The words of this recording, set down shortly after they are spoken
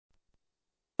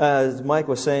As Mike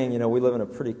was saying, we live in a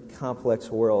pretty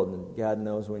complex world, and God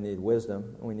knows we need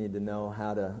wisdom. We need to know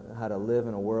how to live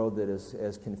in a world that is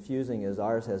as confusing as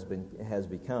ours has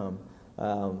become.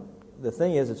 The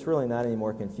thing is, it's really not any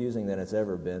more confusing than it's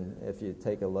ever been if you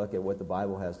take a look at what the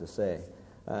Bible has to say.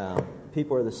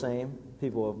 People are the same.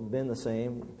 People have been the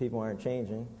same. People aren't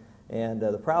changing. And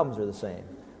the problems are the same.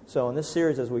 So in this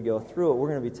series, as we go through it, we're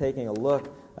going to be taking a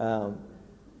look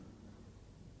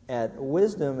at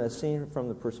wisdom as seen from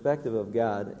the perspective of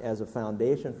God as a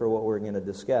foundation for what we're going to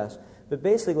discuss. But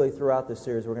basically, throughout this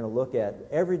series, we're going to look at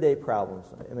everyday problems.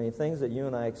 I mean, things that you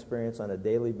and I experience on a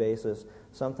daily basis,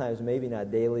 sometimes maybe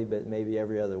not daily, but maybe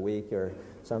every other week or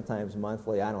sometimes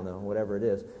monthly, I don't know, whatever it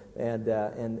is,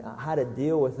 and how to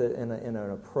deal with it in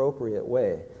an appropriate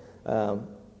way.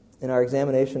 In our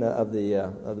examination of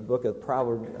the book of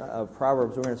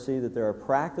Proverbs, we're going to see that there are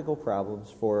practical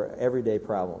problems for everyday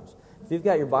problems. If you've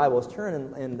got your Bibles,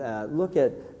 turn and look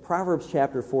at Proverbs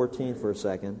chapter 14 for a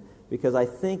second, because I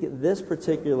think this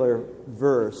particular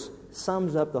verse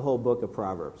sums up the whole book of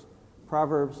Proverbs.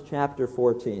 Proverbs chapter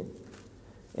 14.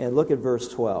 And look at verse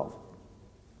 12.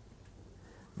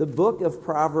 The book of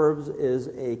Proverbs is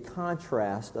a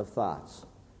contrast of thoughts.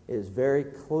 It is very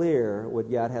clear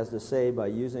what God has to say by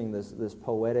using this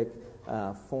poetic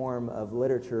form of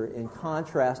literature in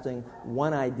contrasting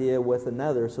one idea with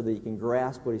another so that you can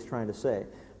grasp what he's trying to say.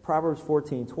 Proverbs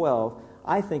 14:12,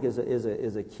 I think, is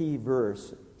a key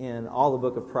verse in all the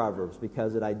book of Proverbs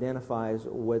because it identifies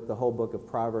what the whole book of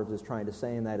Proverbs is trying to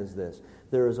say, and that is this.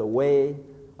 There is a way,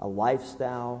 a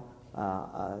lifestyle,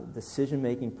 a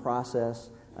decision-making process,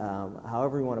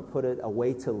 however you want to put it, a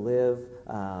way to live,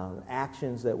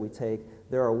 actions that we take.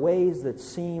 There are ways that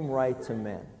seem right to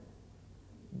men,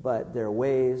 but their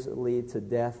ways lead to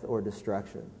death or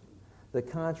destruction. The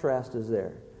contrast is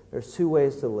there. There's two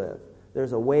ways to live.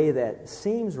 There's a way that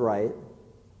seems right,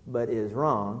 but is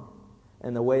wrong,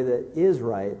 and the way that is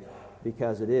right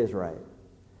because it is right.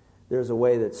 There's a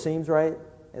way that seems right,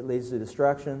 it leads to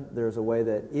destruction. There's a way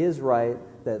that is right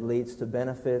that leads to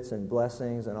benefits and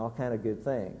blessings and all kind of good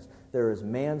things. There is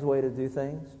man's way to do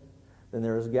things, then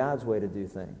there is God's way to do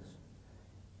things.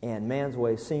 And man's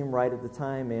ways seem right at the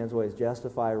time, man's ways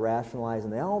justify, rationalize,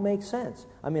 and they all make sense.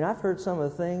 I mean, I've heard some of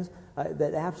the things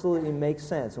that absolutely make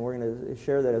sense, and we're going to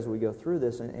share that as we go through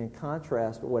this and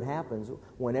contrast what happens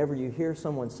whenever you hear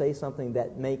someone say something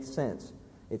that makes sense.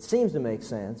 It seems to make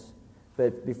sense,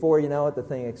 but before you know it, the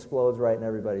thing explodes right in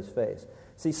everybody's face.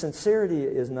 See, sincerity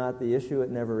is not the issue. It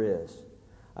never is.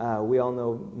 We all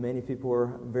know many people are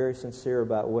very sincere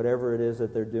about whatever it is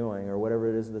that they're doing or whatever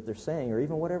it is that they're saying or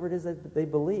even whatever it is that they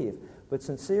believe. But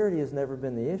sincerity has never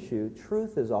been the issue.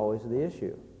 Truth is always the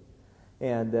issue.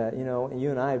 And,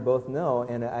 you and I both know,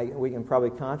 and we can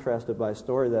probably contrast it by a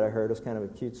story that I heard. It's kind of a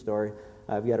cute story.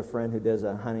 I've got a friend who does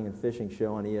a hunting and fishing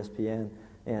show on ESPN,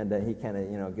 and he kind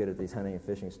of, good at these hunting and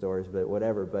fishing stories, but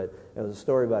whatever. But it was a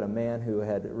story about a man who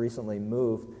had recently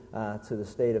moved to the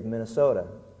state of Minnesota.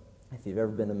 If you've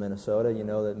ever been to Minnesota, you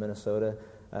know that Minnesota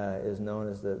is known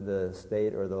as the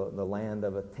state or the land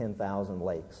of 10,000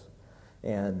 lakes.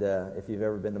 And if you've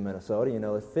ever been to Minnesota, you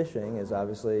know that fishing is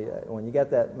obviously, when you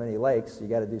got that many lakes, you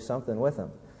got to do something with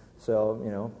them.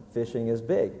 So, fishing is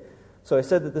big. So he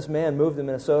said that this man moved to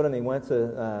Minnesota, and he went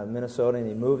to Minnesota, and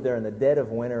he moved there in the dead of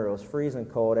winter. It was freezing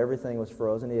cold. Everything was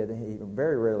frozen. He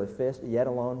very rarely fished, yet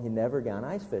alone he never gone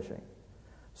ice fishing.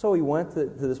 So he went to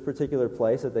this particular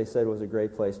place that they said was a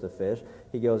great place to fish.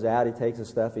 He goes out, he takes his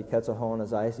stuff, he cuts a hole in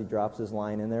his ice, he drops his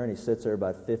line in there, and he sits there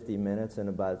about 50 minutes in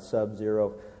about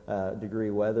sub-zero degree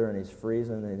weather, and he's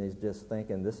freezing, and he's just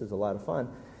thinking, this is a lot of fun.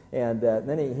 And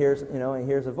then he hears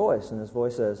a voice, and his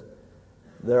voice says,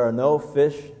 "There are no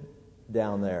fish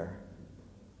down there."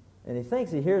 And he thinks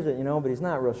he hears it, but he's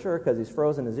not real sure because he's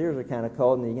frozen, his ears are kind of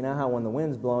cold, and you know how when the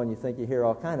wind's blowing, you think you hear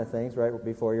all kind of things right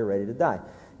before you're ready to die.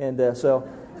 And so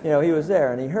he was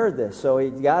there, and he heard this. So he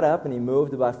got up, and he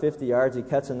moved about 50 yards. He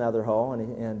cuts another hole,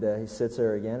 and he sits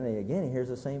there again, and he hears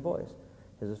the same voice.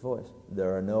 Here's his voice.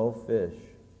 "There are no fish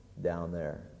down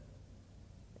there."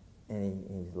 And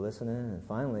he's listening, and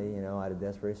finally, out of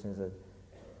desperation,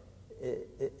 he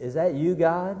said, "Is that you,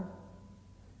 God?"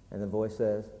 And the voice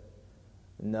says,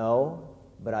 "No,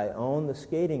 but I own the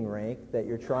skating rink that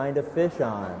you're trying to fish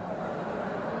on."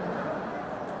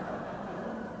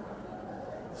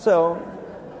 So,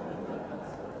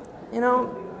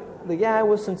 the guy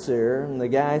was sincere, and the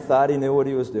guy thought he knew what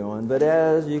he was doing, but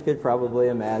as you could probably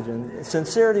imagine,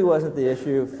 sincerity wasn't the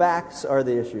issue. Facts are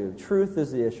the issue. Truth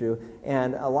is the issue,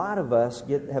 and a lot of us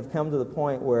have come to the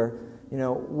point where,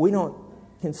 we don't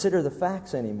consider the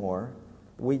facts anymore,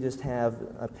 we just have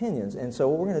opinions. And so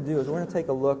what we're going to do is we're going to take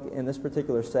a look in this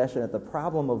particular session at the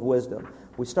problem of wisdom.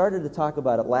 We started to talk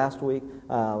about it last week,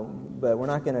 but we're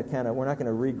not going to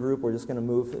regroup. We're just going to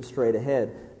move straight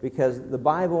ahead, because the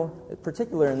Bible,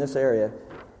 particularly in this area,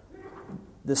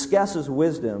 discusses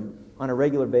wisdom on a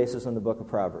regular basis in the book of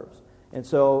Proverbs. And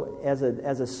so as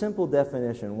a simple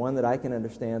definition, one that I can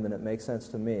understand and it makes sense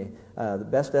to me, the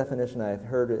best definition I've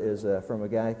heard is from a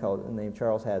guy named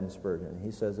Charles Haddon Spurgeon.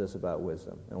 He says this about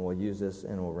wisdom, and we'll use this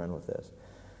and we'll run with this.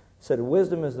 He said,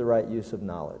 wisdom is the right use of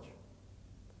knowledge.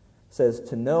 He says,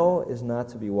 to know is not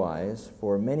to be wise,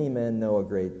 for many men know a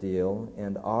great deal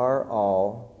and are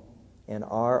all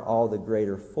the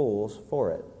greater fools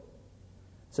for it.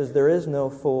 He says, there is no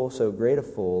fool so great a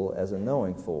fool as a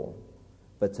knowing fool.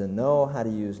 But to know how to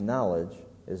use knowledge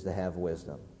is to have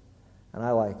wisdom. And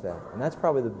I like that. And that's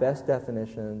probably the best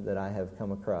definition that I have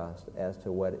come across as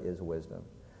to what is wisdom.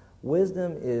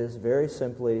 Wisdom is very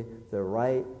simply the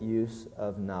right use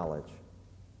of knowledge.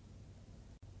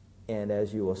 And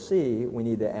as you will see, we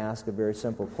need to ask a very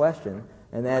simple question,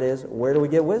 and that is, where do we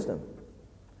get wisdom?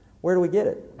 Where do we get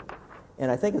it? And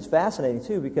I think it's fascinating,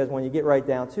 too, because when you get right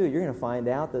down to it, you're going to find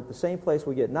out that the same place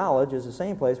we get knowledge is the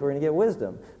same place we're going to get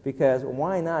wisdom. Because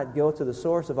why not go to the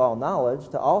source of all knowledge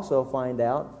to also find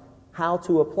out how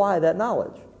to apply that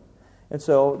knowledge? And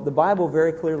so the Bible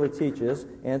very clearly teaches,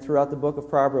 and throughout the book of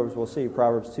Proverbs we'll see,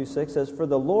 Proverbs 2:6 says, for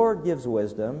the Lord gives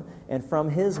wisdom, and from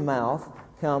His mouth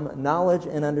come knowledge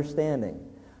and understanding.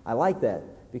 I like that,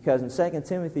 because in 2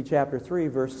 Timothy chapter 3,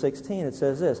 verse 16, it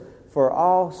says this, for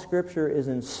all Scripture is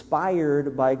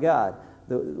inspired by God.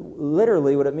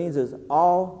 Literally what it means is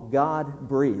all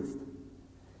God-breathed.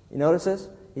 You notice this?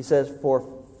 He says,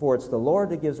 for it's the Lord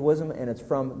that gives wisdom, and it's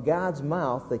from God's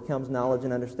mouth that comes knowledge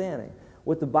and understanding.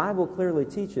 What the Bible clearly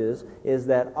teaches is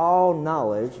that all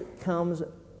knowledge comes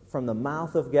from the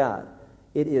mouth of God.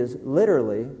 It is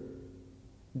literally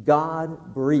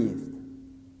God-breathed.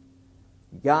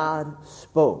 God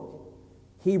spoke.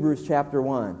 Hebrews chapter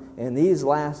 1, in these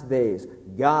last days,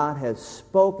 God has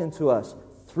spoken to us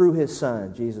through His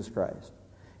Son, Jesus Christ.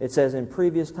 It says in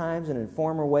previous times and in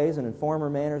former ways and in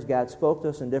former manners, God spoke to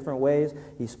us in different ways.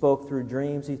 He spoke through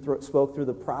dreams. He spoke through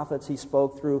the prophets. He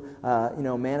spoke through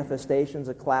manifestations,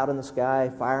 a cloud in the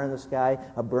sky, fire in the sky,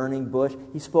 a burning bush.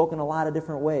 He spoke in a lot of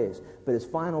different ways. But His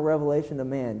final revelation to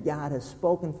man, God has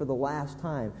spoken for the last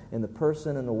time in the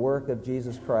person and the work of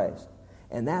Jesus Christ.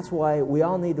 And that's why we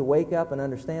all need to wake up and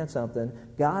understand something.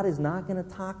 God is not going to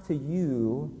talk to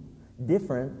you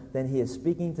different than He is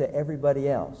speaking to everybody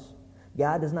else.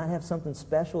 God does not have something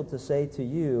special to say to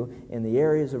you in the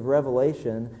areas of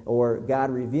revelation or God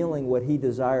revealing what He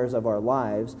desires of our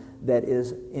lives that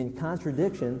is in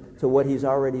contradiction to what He's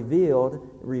already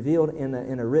revealed in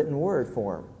a written word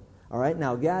form. All right?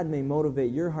 Now, God may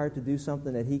motivate your heart to do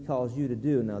something that He calls you to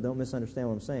do. Now, don't misunderstand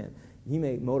what I'm saying. He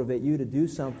may motivate you to do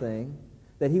something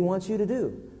that He wants you to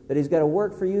do, that He's got a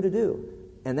work for you to do.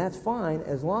 And that's fine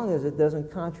as long as it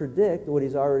doesn't contradict what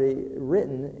He's already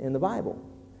written in the Bible.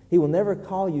 He will never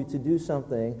call you to do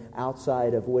something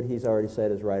outside of what He's already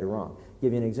said is right or wrong. I'll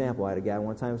give you an example. I had a guy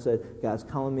one time who said, God's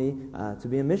calling me to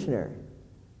be a missionary.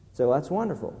 So that's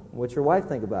wonderful. What's your wife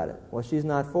think about it? Well, she's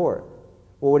not for it.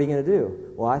 Well, what are you going to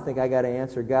do? Well, I think I got to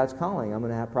answer God's calling. I'm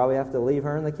going to probably have to leave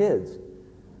her and the kids.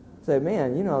 Say,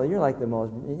 man, you're like the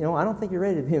most, I don't think you're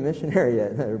ready to be a missionary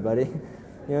yet, everybody.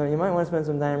 You might want to spend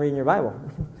some time reading your Bible.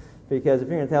 Because if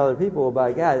you're going to tell other people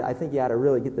about God, I think you ought to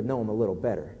really get to know Him a little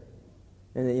better.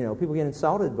 And, people get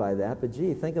insulted by that, but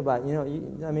gee, think about,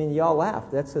 you all laugh.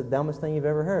 That's the dumbest thing you've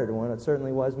ever heard. Well, it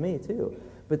certainly was me, too.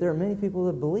 But there are many people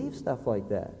that believe stuff like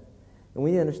that. And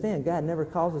we understand God never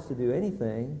calls us to do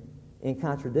anything in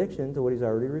contradiction to what He's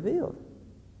already revealed.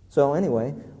 So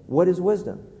anyway, what is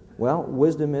wisdom? Well,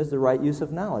 wisdom is the right use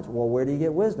of knowledge. Well, where do you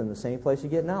get wisdom? The same place you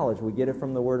get knowledge. We get it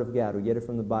from the Word of God. We get it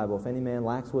from the Bible. If any man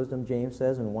lacks wisdom, James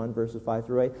says in 1 verses 5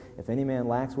 through 8, if any man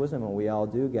lacks wisdom, and we all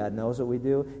do, God knows that we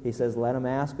do, He says, let him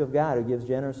ask of God, who gives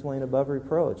generously and above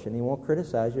reproach. And He won't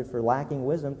criticize you for lacking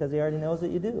wisdom because He already knows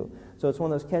that you do. So it's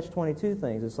one of those catch-22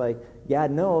 things. It's like God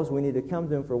knows we need to come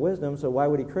to Him for wisdom, so why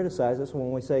would He criticize us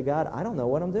when we say, God, I don't know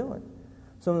what I'm doing?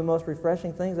 Some of the most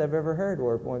refreshing things I've ever heard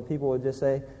were when people would just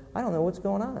say, I don't know what's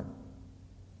going on.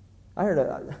 I heard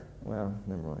well,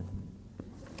 never mind.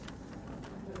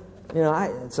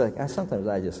 It's like sometimes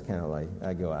I just kind of like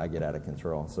I get out of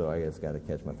control, so I just got to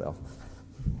catch myself.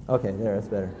 Okay, that's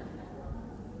better.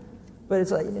 But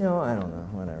it's like I don't know,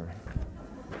 whatever.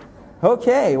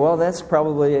 Okay, well that's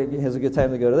probably is a good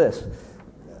time to go to this.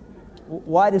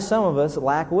 Why do some of us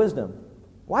lack wisdom?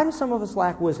 Why do some of us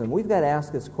lack wisdom? We've got to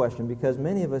ask this question because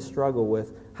many of us struggle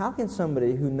with, how can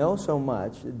somebody who knows so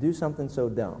much do something so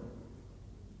dumb?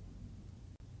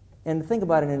 And think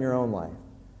about it in your own life.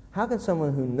 How can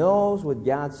someone who knows what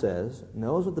God says,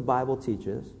 knows what the Bible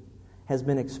teaches, has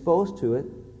been exposed to it,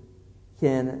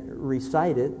 can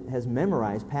recite it, has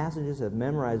memorized passages, has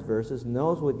memorized verses,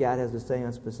 knows what God has to say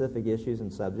on specific issues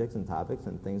and subjects and topics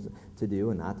and things to do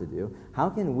and not to do, how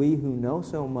can we who know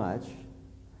so much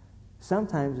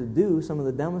sometimes do some of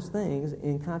the dumbest things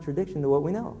in contradiction to what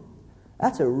we know?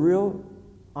 That's a real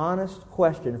honest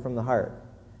question from the heart,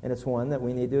 and it's one that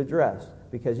we need to address,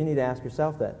 because you need to ask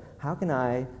yourself that. How can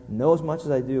I know as much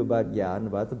as I do about God and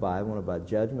about the Bible and about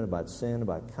judgment, about sin,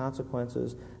 about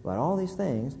consequences, about all these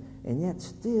things, and yet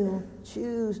still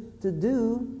choose to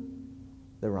do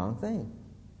the wrong thing?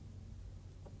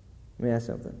 Let me ask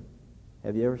something.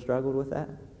 Have you ever struggled with that?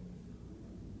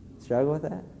 Struggle with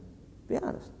that? Be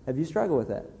honest. Have you struggled with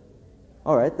that?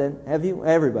 All right, then. Have you?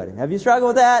 Everybody. Have you struggled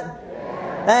with that?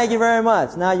 Yes. Thank you very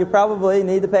much. Now you probably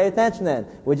need to pay attention then.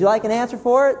 Would you like an answer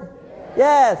for it?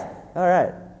 Yes. All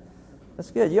right. That's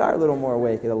good. You are a little more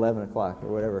awake at 11 o'clock or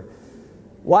whatever.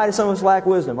 Why do some of us lack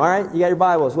wisdom? All right, you got your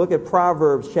Bibles. Look at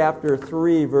Proverbs chapter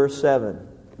 3, verse 7.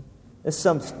 This is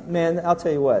some, man, I'll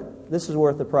tell you what. This is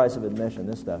worth the price of admission,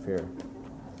 this stuff here.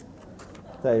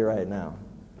 I'll tell you right now.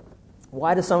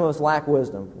 Why do some of us lack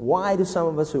wisdom? Why do some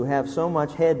of us who have so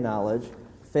much head knowledge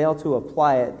fail to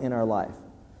apply it in our life?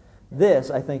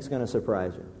 This, I think, is going to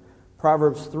surprise you.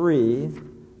 Proverbs 3,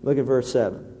 look at verse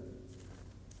 7.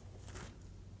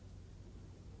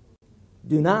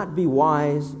 Do not be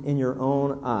wise in your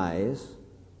own eyes.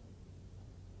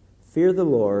 Fear the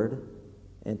Lord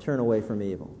and turn away from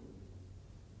evil.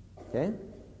 Okay?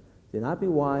 Do not be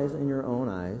wise in your own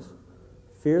eyes.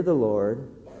 Fear the Lord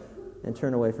and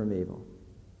turn away from evil.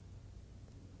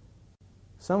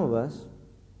 Some of us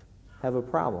have a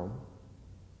problem.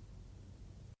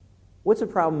 What's a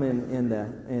problem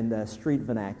in the street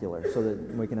vernacular so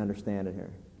that we can understand it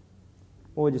here?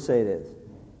 What would you say it is?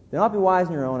 Do not be wise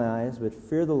in your own eyes, but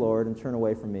fear the Lord and turn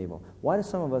away from evil. Why do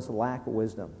some of us lack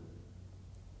wisdom?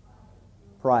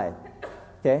 Pride.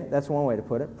 Okay, that's one way to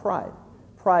put it. Pride.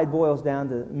 Pride boils down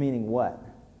to meaning what?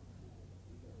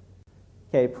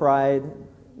 Okay, pride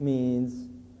means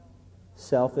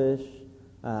selfish.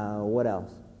 What else?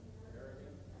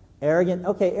 Arrogant.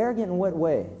 Okay, arrogant in what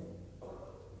way?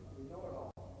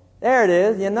 There it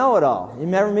is. You know it all. You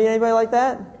never meet anybody like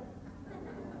that?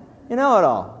 You know it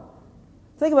all.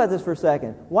 Think about this for a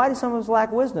second. Why do some of us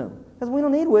lack wisdom? Because we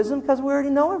don't need wisdom because we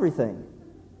already know everything.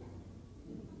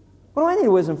 What do I need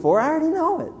wisdom for? I already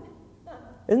know it.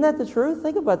 Isn't that the truth?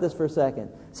 Think about this for a second.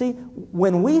 See,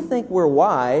 when we think we're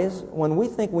wise, when we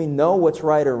think we know what's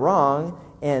right or wrong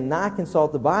and not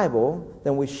consult the Bible,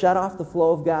 then we shut off the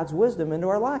flow of God's wisdom into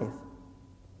our life.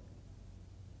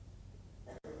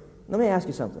 Let me ask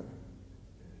you something.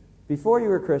 Before you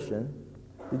were a Christian,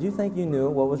 did you think you knew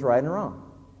what was right and wrong?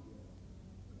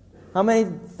 How many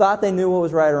thought they knew what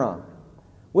was right or wrong?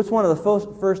 What's one of the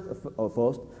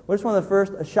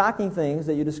first shocking things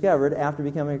that you discovered after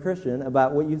becoming a Christian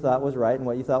about what you thought was right and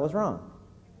what you thought was wrong?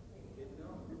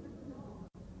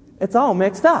 It's all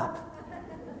mixed up.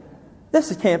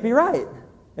 This can't be right.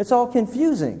 It's all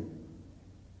confusing.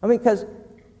 I mean, because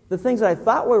the things that I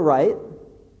thought were right,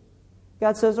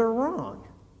 God says are wrong.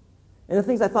 And the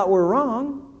things I thought were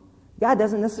wrong, God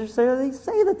doesn't necessarily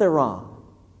say that they're wrong.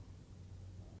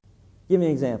 Give me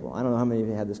an example. I don't know how many of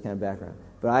you have this kind of background,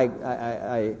 but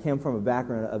I came from a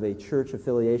background of a church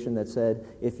affiliation that said,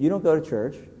 if you don't go to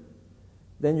church,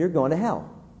 then you're going to hell.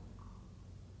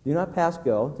 Do not pass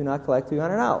go. Do not collect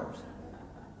 $200.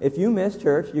 If you miss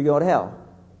church, you go to hell.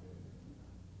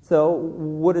 So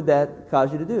what did that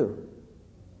cause you to do?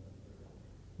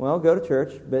 Well, go to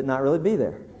church, but not really be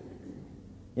there.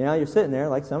 You know, you're sitting there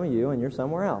like some of you, and you're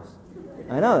somewhere else.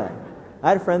 I know that. I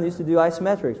had a friend that used to do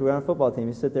isometrics. We were on a football team.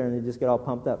 He'd sit there and he'd just get all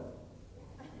pumped up.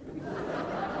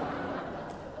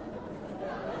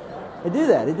 He'd do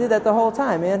that. He did that the whole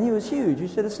time, man. He was huge. You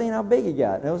should have seen how big he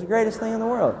got. And it was the greatest thing in the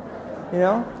world. You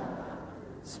know?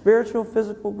 Spiritual,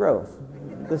 physical growth.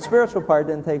 The spiritual part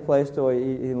didn't take place till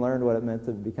he learned what it meant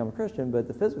to become a Christian, but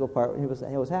the physical part, it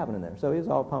was happening there. So he was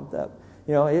all pumped up.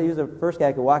 You know, he was the first guy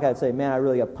who could walk out and say, man, I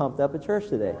really got pumped up at church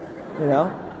today. You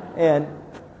know? And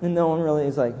no one really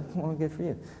is like, well, good for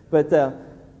you. But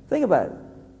think about it.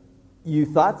 You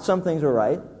thought some things were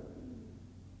right,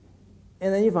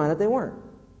 and then you find out they weren't.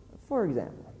 For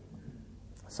example,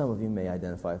 some of you may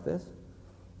identify with this.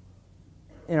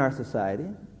 In our society,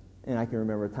 and I can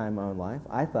remember a time in my own life,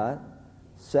 I thought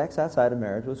sex outside of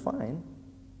marriage was fine.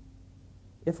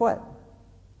 If what?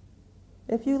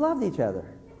 If you loved each other.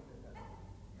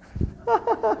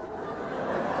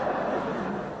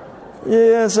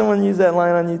 Yeah, someone used that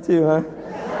line on you too, huh?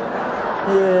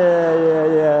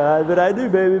 Yeah. But I do,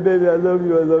 baby, I love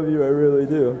you, I really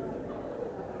do.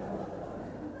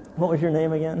 What was your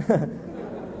name again?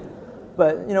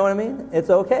 But you know what I mean? It's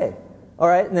okay. All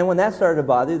right, and then when that started to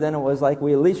bother you, then it was like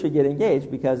we at least should get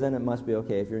engaged, because then it must be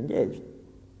okay if you're engaged.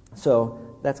 So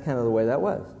that's kind of the way that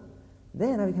was.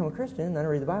 Then I become a Christian, and then I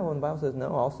read the Bible, and the Bible says, no,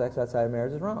 all sex outside of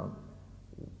marriage is wrong.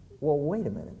 Well, wait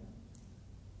a minute.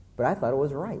 But I thought it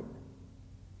was right.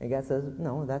 And God says,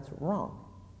 no, that's wrong.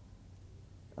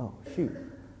 Oh, shoot.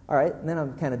 All right, and then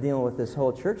I'm kind of dealing with this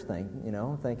whole church thing,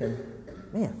 thinking,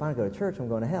 man, if I go to church, I'm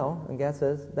going to hell. And God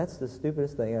says, that's the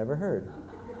stupidest thing I ever heard.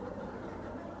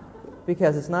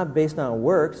 Because it's not based on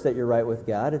works that you're right with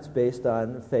God. It's based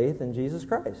on faith in Jesus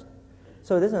Christ.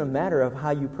 So it isn't a matter of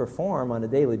how you perform on a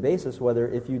daily basis, whether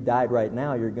if you died right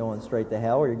now, you're going straight to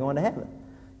hell or you're going to heaven.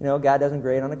 God doesn't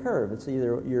grade on a curve. It's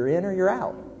either you're in or you're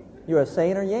out. You're a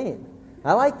saint or you ain't.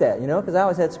 I like that, because I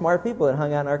always had smart people that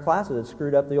hung out in our classes that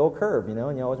screwed up the old curve, and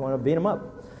you always want to beat them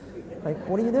up. Like,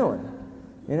 what are you doing?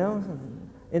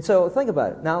 And so think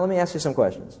about it. Now let me ask you some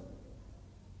questions.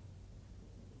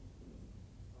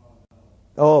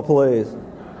 Oh, please.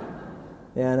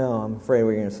 Yeah, I know. I'm afraid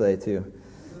we're going to say too.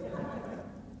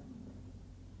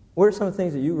 What are some of the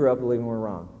things that you grew up believing were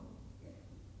wrong?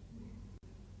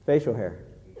 Facial hair.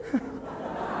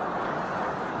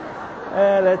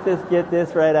 Let's just get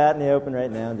this right out in the open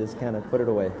right now and just kind of put it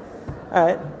away. All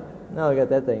right. Now I got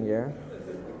that thing here.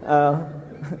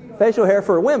 Facial hair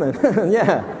for women.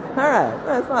 Yeah. All right.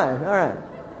 That's fine. All right.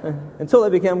 Until they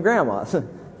become grandmas.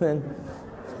 Then,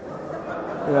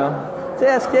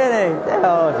 just kidding.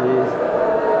 Oh, jeez.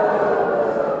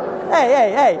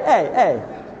 Hey.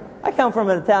 I come from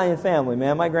an Italian family,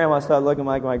 man. My grandma started looking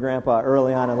like my grandpa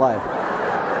early on in life.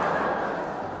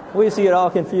 We used to get all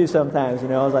confused sometimes, I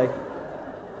was like,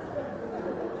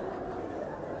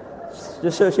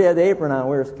 just so she had the apron on,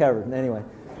 we were covered. Anyway,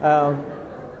 all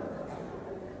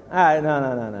right,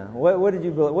 no. What did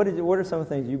you believe? What are some of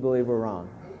the things you believe were wrong?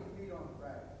 Eat meat on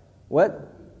Friday.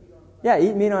 What? Yeah,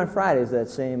 eat meat on Fridays. That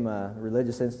same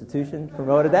religious institution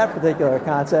promoted that particular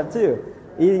concept too.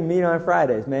 Eating meat on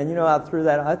Fridays, man. I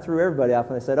threw everybody off,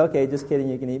 and they said, "Okay, just kidding.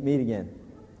 You can eat meat again."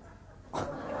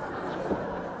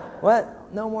 What?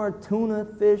 No more tuna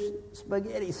fish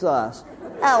spaghetti sauce.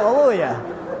 Hallelujah.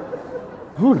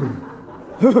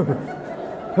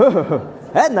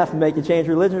 That's enough to make you change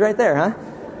religion right there, huh?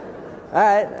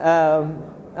 All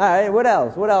right, what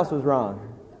else? What else was wrong?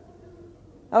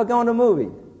 Oh, going to a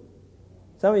movie.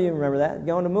 Some of you remember that.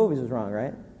 Going to movies was wrong,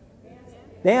 right?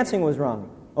 Dancing was wrong.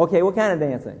 Okay, what kind of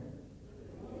dancing?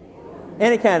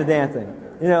 Any kind of dancing.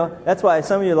 That's why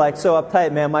some of you are like so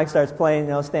uptight, man. Mike starts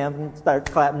playing, stamping, starts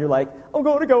clapping. You're like, I'm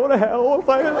going to go to hell.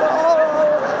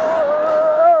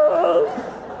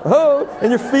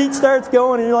 And your feet starts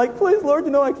going, and you're like, please, Lord,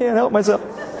 I can't help myself.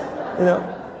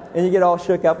 And you get all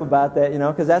shook up about that,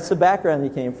 because that's the background you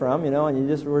came from, and you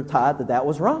just were taught that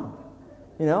was wrong.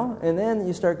 And then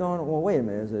you start going, well, wait a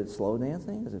minute, is it slow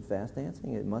dancing? Is it fast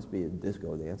dancing? It must be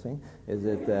disco dancing. Is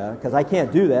it, because I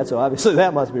can't do that, so obviously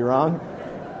that must be wrong.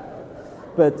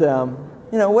 But,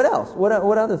 what else?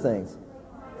 What other things?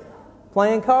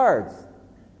 Playing cards.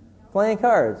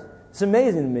 It's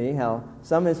amazing to me how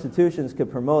some institutions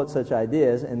could promote such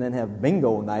ideas and then have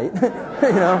bingo night,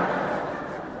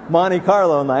 Monte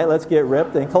Carlo night, let's get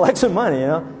ripped and collect some money,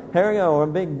 Here we go, a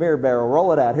big beer barrel,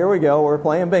 roll it out. Here we go, we're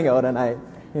playing bingo tonight,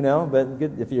 But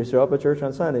good, if you show up at church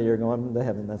on Sunday, you're going to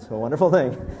heaven. That's a wonderful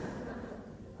thing.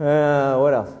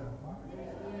 What else?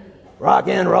 Rock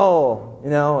and roll.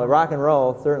 Rock and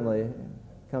roll certainly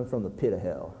comes from the pit of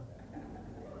hell.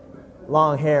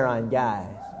 Long hair on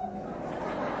guys.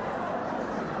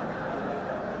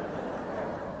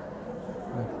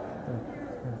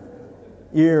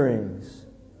 Earrings.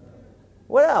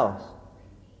 What else?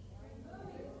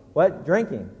 What?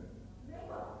 Drinking.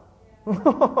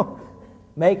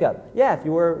 Makeup. Yeah, if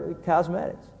you wear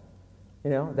cosmetics.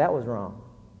 That was wrong.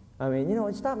 I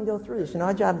mean, stop and go through this.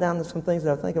 I jotted down some things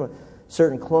that I think about.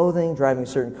 Certain clothing, driving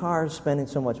certain cars, spending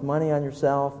so much money on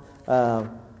yourself.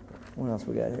 What else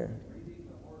we got here?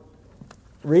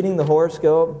 Reading the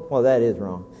horoscope. Well, that is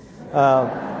wrong.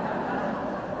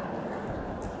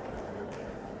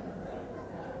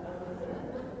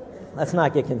 Let's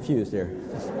not get confused here.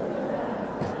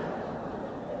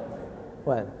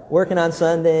 What? Working on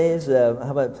Sundays? How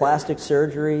about plastic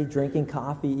surgery? Drinking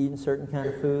coffee? Eating certain kind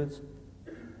of foods?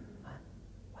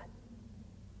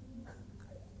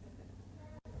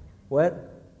 What?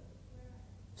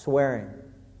 Swearing.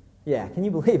 Yeah, can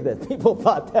you believe that people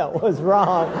thought that was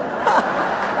wrong?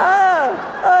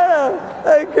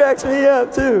 That cracks me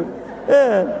up too.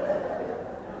 Yeah.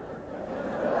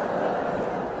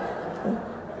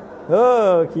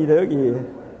 Okie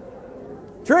dokie.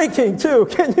 Drinking too.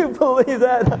 Can you believe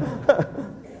that?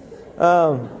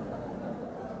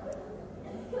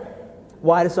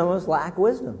 Why do some of us lack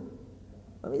wisdom?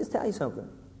 Let me just tell you something.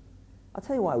 I'll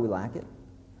tell you why we lack it.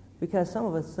 Because some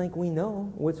of us think we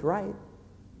know what's right,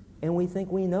 and we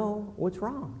think we know what's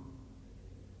wrong.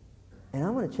 And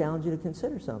I'm going to challenge you to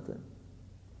consider something.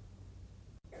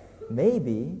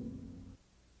 Maybe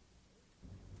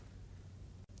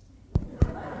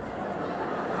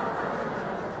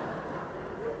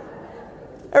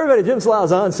everybody, Jim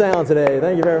Slaugh's on sound today.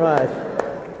 Thank you very much.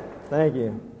 Thank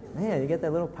you. Man, you get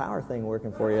that little power thing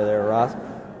working for you there, Ross.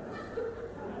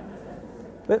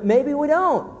 But maybe we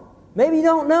don't. Maybe you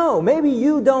don't know. Maybe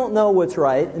you don't know what's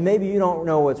right, and maybe you don't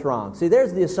know what's wrong. See,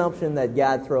 there's the assumption that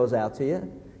God throws out to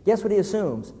you. Guess what he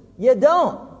assumes? You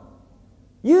don't.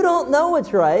 You don't know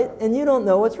what's right, and you don't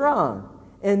know what's wrong.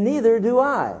 And neither do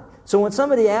I. So when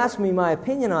somebody asks me my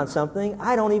opinion on something,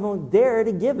 I don't even dare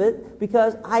to give it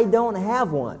because I don't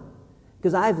have one.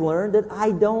 Because I've learned that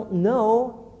I don't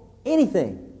know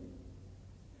anything.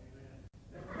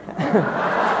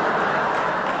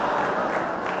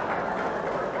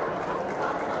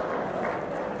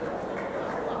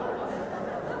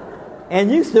 And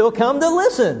you still come to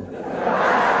listen.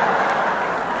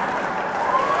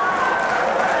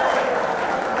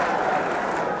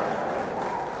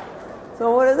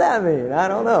 So what does that mean? I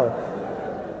don't know.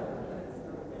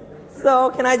 So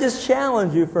can I just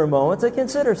challenge you for a moment to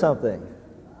consider something?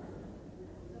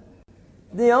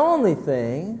 The only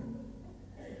thing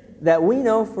that we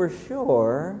know for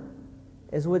sure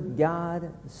is what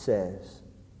God says.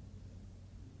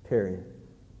 Period.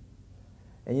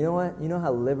 And you know what? You know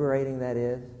how liberating that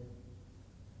is?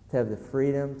 To have the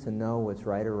freedom to know what's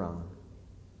right or wrong.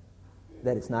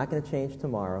 That it's not going to change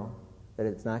tomorrow. That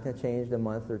it's not going to change a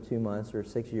month or 2 months or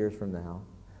 6 years from now.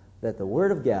 That the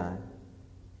Word of God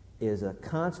is a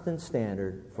constant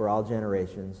standard for all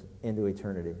generations into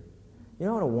eternity. You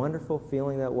know what a wonderful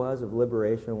feeling that was of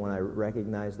liberation when I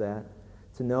recognized that?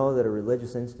 To know that a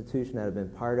religious institution that I'd been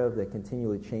part of that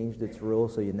continually changed its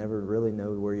rules so you never really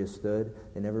knew where you stood.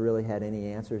 They never really had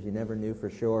any answers. You never knew for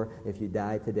sure if you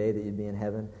died today that you'd be in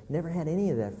heaven. You never had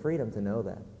any of that freedom to know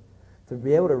that. To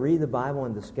be able to read the Bible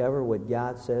and discover what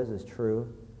God says is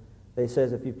true. That He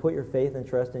says if you put your faith and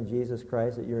trust in Jesus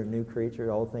Christ that you're a new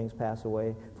creature, old things pass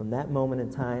away. From that moment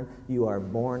in time, you are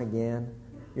born again.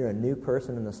 You're a new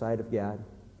person in the sight of God.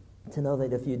 To know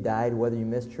that if you died, whether you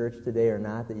missed church today or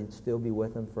not, that you'd still be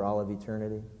with Him for all of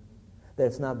eternity. That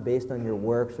it's not based on your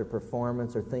works or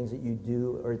performance or things that you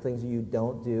do or things that you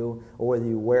don't do, or whether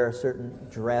you wear a certain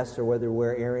dress or whether you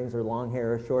wear earrings or long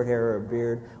hair or short hair or a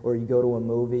beard, or you go to a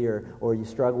movie or you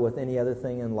struggle with any other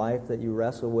thing in life that you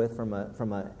wrestle with from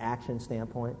an action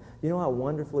standpoint. You know how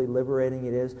wonderfully liberating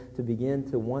it is to begin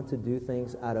to want to do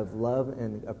things out of love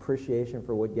and appreciation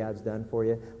for what God's done for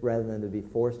you, rather than to be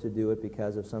forced to do it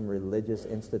because of some religious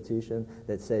institution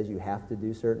that says you have to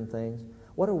do certain things.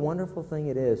 What a wonderful thing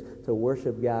it is to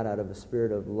worship God out of a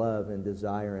spirit of love and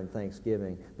desire and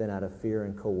thanksgiving than out of fear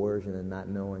and coercion and not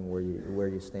knowing where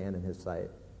you stand in His sight.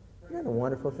 Isn't that a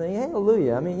wonderful thing?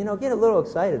 Hallelujah. I mean, get a little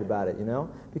excited about it,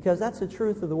 because that's the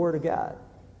truth of the Word of God.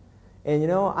 And,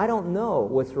 I don't know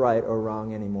what's right or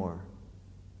wrong anymore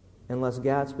unless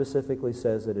God specifically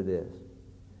says that it is.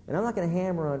 And I'm not going to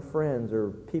hammer on friends or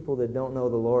people that don't know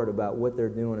the Lord about what they're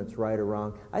doing, it's right or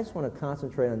wrong. I just want to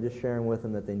concentrate on just sharing with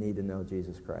them that they need to know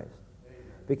Jesus Christ.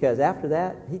 Because after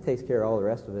that, He takes care of all the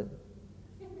rest of it.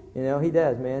 He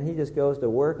does, man. He just goes to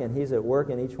work, and He's at work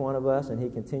in each one of us, and He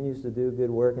continues to do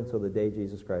good work until the day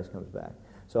Jesus Christ comes back.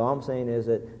 So all I'm saying is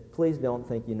that please don't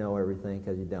think you know everything,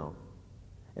 because you don't.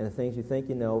 And the things you think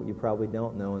you know, you probably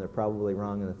don't know, and they're probably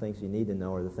wrong, and the things you need to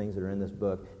know are the things that are in this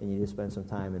book, and you need to spend some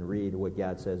time and read what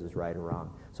God says is right or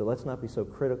wrong. So let's not be so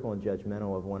critical and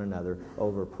judgmental of one another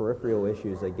over peripheral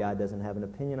issues that God doesn't have an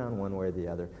opinion on one way or the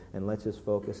other, and let's just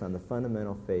focus on the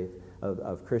fundamental faith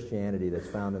of Christianity that's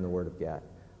found in the Word of God.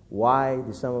 Why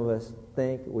do some of us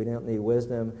think we don't need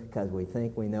wisdom? Because we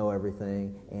think we know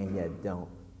everything, and yet don't.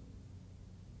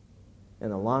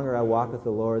 And the longer I walk with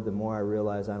the Lord, the more I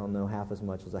realize I don't know half as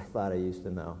much as I thought I used to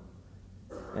know.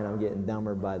 And I'm getting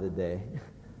dumber by the day.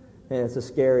 And it's a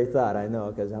scary thought, I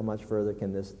know, because how much further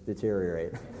can this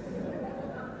deteriorate?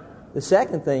 The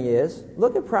second thing is,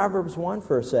 look at Proverbs 1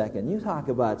 for a second. You talk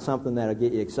about something that'll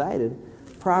get you excited.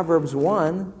 Proverbs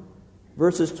 1,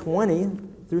 verses 20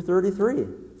 through 33.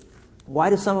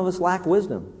 Why do some of us lack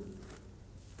wisdom?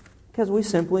 Because we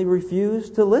simply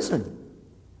refuse to listen.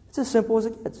 It's as simple as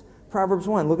it gets. Proverbs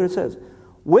 1, look what it says.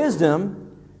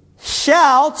 Wisdom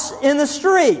shouts in the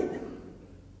street.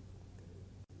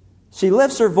 She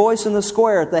lifts her voice in the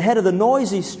square. At the head of the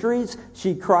noisy streets,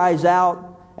 she cries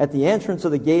out. At the entrance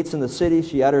of the gates in the city,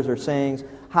 she utters her sayings.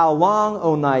 How long,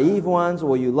 O naive ones,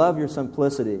 will you love your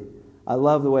simplicity? I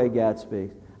love the way God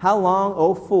speaks. How long,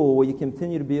 O fool, will you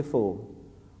continue to be a fool?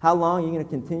 How long are you going to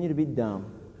continue to be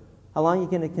dumb? How long are you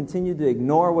going to continue to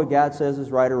ignore what God says is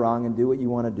right or wrong and do what you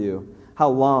want to do? How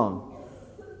long?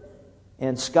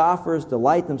 And scoffers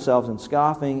delight themselves in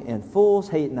scoffing, and fools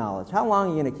hate knowledge. How long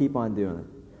are you going to keep on doing it?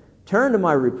 Turn to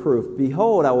my reproof.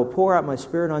 Behold, I will pour out my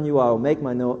Spirit on you. I will make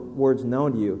my words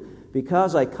known to you.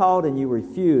 Because I called and you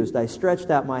refused, I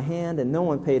stretched out my hand and no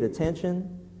one paid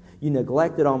attention. You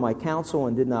neglected all my counsel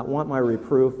and did not want my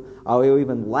reproof. I will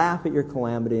even laugh at your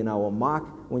calamity, and I will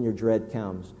mock when your dread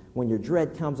comes. When your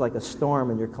dread comes like a storm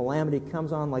and your calamity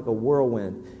comes on like a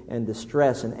whirlwind, and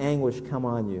distress and anguish come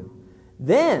on you.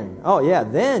 Then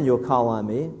you'll call on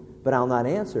me, but I'll not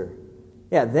answer.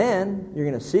 Yeah, then you're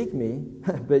going to seek me,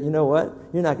 but you know what?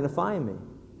 You're not going to find me.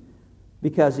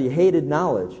 Because he hated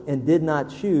knowledge and did not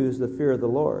choose the fear of the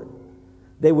Lord.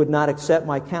 They would not accept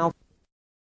my counsel.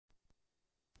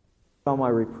 On my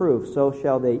reproof, so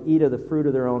shall they eat of the fruit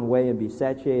of their own way and be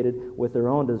satiated with their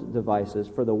own devices.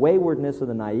 For the waywardness of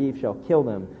the naive shall kill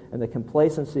them, and the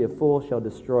complacency of fools shall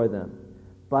destroy them.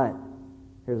 But,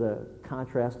 here's a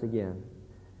contrast again.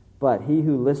 But he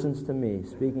who listens to me,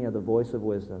 speaking of the voice of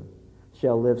wisdom,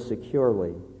 shall live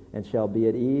securely and shall be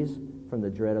at ease from the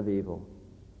dread of evil.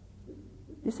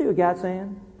 You see what God's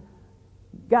saying?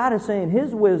 God is saying his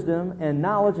wisdom and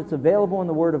knowledge that's available in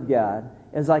the Word of God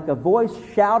is like a voice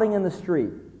shouting in the street.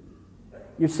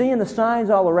 You're seeing the signs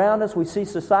all around us. We see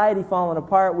society falling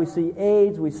apart. We see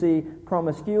AIDS. We see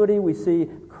promiscuity. We see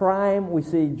crime. We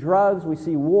see drugs. We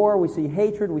see war. We see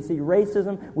hatred. We see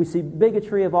racism. We see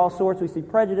bigotry of all sorts. We see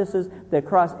prejudices that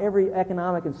cross every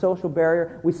economic and social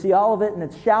barrier. We see all of it, and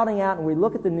it's shouting out, and we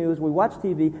look at the news. We watch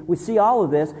TV. We see all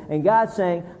of this, and God's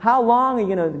saying, how long are you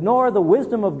going to ignore the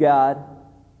wisdom of God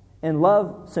and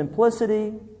love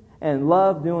simplicity and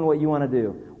love doing what you want to do?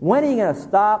 When are you going to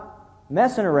stop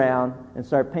messing around and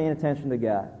start paying attention to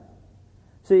God?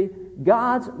 See,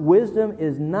 God's wisdom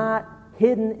is not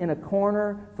hidden in a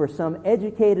corner for some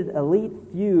educated elite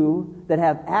few that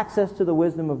have access to the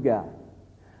wisdom of God.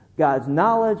 God's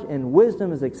knowledge and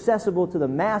wisdom is accessible to the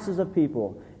masses of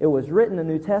people. It was written in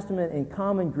the New Testament in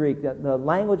common Greek, the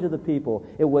language of the people.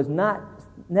 It was not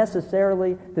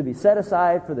necessarily to be set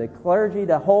aside for the clergy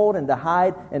to hold and to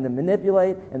hide and to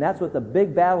manipulate, and that's what the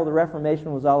big battle of the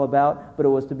Reformation was all about, but it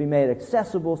was to be made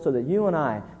accessible so that you and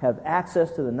I have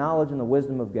access to the knowledge and the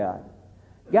wisdom of God.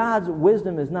 God's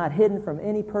wisdom is not hidden from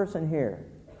any person here.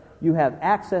 You have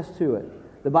access to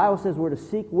it. The Bible says we're to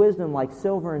seek wisdom like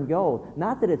silver and gold.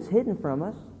 Not that it's hidden from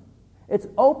us. It's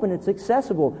open, it's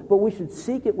accessible, but we should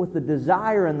seek it with the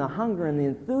desire and the hunger and the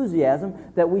enthusiasm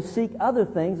that we seek other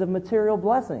things of material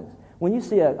blessings. When you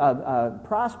see a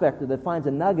prospector that finds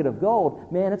a nugget of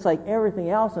gold, man, it's like everything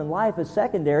else in life is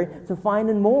secondary to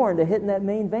finding more and to hitting that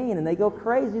main vein, and they go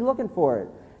crazy looking for it.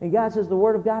 And God says the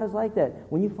Word of God is like that.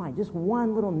 When you find just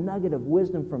one little nugget of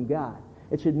wisdom from God,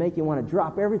 it should make you want to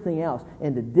drop everything else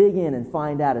and to dig in and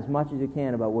find out as much as you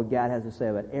can about what God has to say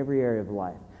about every area of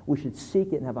life. We should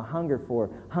seek it and have a hunger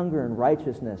and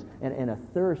righteousness and a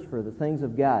thirst for the things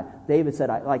of God. David said,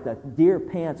 like the deer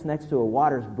pants next to a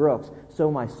water's brooks,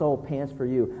 so my soul pants for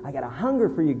you. I got a hunger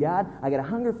for you, God. I got a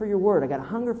hunger for your word. I got a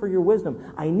hunger for your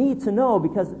wisdom. I need to know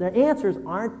because the answers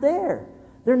aren't there.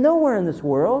 They're nowhere in this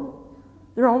world.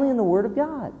 They're only in the Word of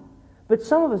God. But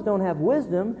some of us don't have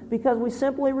wisdom because we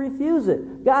simply refuse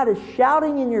it. God is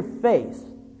shouting in your face.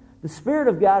 The Spirit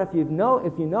of God, if you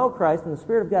know Christ and the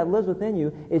Spirit of God lives within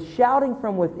you, is shouting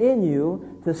from within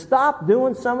you to stop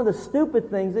doing some of the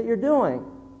stupid things that you're doing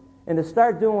and to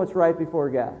start doing what's right before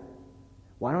God.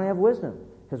 Why don't I have wisdom?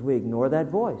 Because we ignore that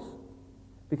voice.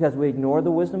 Because we ignore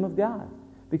the wisdom of God.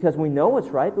 Because we know what's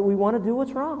right, but we want to do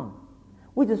what's wrong.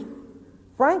 We just,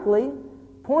 frankly,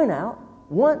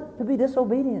 want to be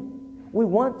disobedient. We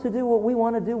want to do what we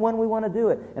want to do when we want to do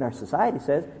it. And our society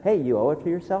says, hey, you owe it to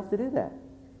yourself to do that.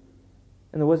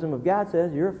 And the wisdom of God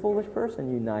says, you're a foolish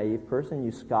person, you naive person,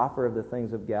 you scoffer of the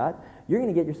things of God. You're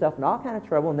going to get yourself in all kind of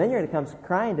trouble, and then you're going to come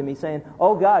crying to me saying,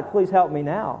 oh God, please help me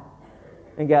now.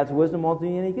 And God's wisdom won't do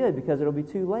you any good because it'll be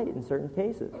too late in certain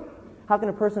cases. How can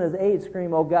a person as AIDS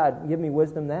scream, oh God, give me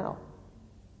wisdom now?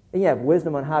 And you have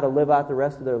wisdom on how to live out the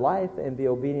rest of their life and be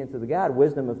obedient to the God.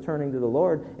 Wisdom of turning to the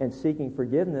Lord and seeking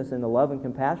forgiveness and the love and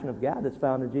compassion of God that's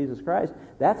found in Jesus Christ.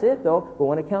 That's it, though. But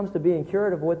when it comes to being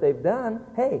cured of what they've done,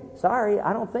 hey, sorry,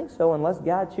 I don't think so unless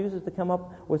God chooses to come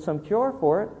up with some cure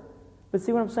for it. But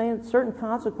see what I'm saying? Certain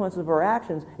consequences of our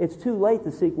actions, it's too late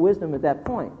to seek wisdom at that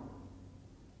point.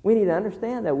 We need to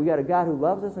understand that we got a God who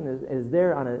loves us and is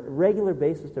there on a regular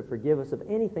basis to forgive us of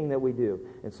anything that we do.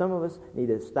 And some of us need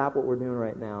to stop what we're doing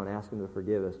right now and ask Him to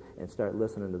forgive us and start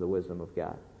listening to the wisdom of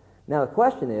God. Now the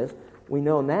question is, we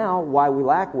know now why we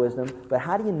lack wisdom, but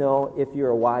how do you know if you're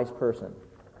a wise person?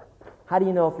 How do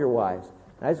you know if you're wise?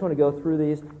 And I just want to go through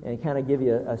these and kind of give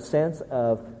you a sense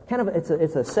of,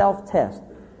 it's a self-test.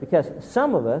 Because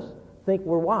some of us think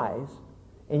we're wise,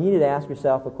 and you need to ask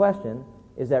yourself a question,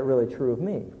 is that really true of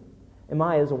me? Am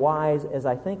I as wise as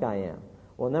I think I am?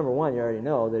 Well, number one, you already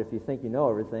know that if you think you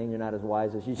know everything, you're not as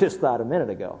wise as you just thought a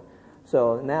minute ago.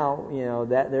 So now,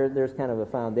 that there's kind of a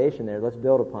foundation there. Let's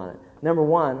build upon it. Number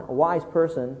one, a wise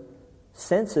person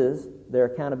senses their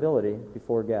accountability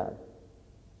before God.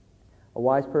 A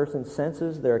wise person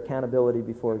senses their accountability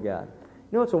before God.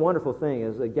 You know what's a wonderful thing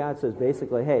is that God says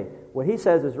basically, hey, what He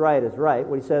says is right,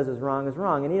 what He says is wrong,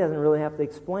 and He doesn't really have to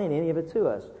explain any of it to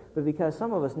us. But because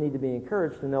some of us need to be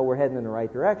encouraged to know we're heading in the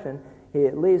right direction, He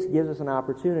at least gives us an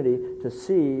opportunity to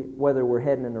see whether we're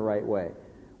heading in the right way.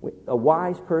 A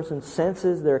wise person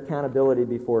senses their accountability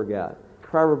before God.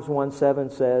 Proverbs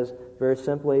 1:7 says, very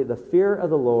simply, the fear of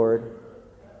the Lord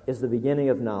is the beginning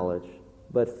of knowledge,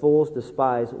 but fools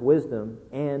despise wisdom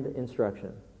and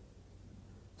instruction.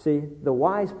 See, the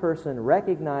wise person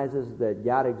recognizes that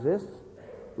God exists,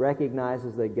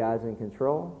 recognizes that God's in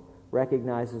control,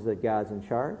 recognizes that God's in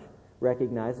charge,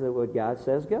 recognizes that what God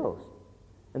says goes.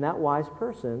 And that wise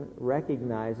person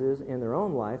recognizes in their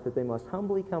own life that they must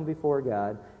humbly come before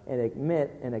God and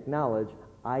admit and acknowledge,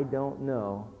 I don't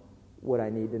know what I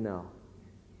need to know.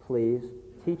 Please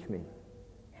teach me.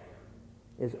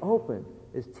 Is open,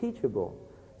 is teachable.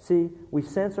 See, we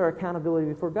sense our accountability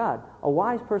before God. A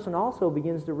wise person also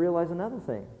begins to realize another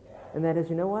thing, and that is,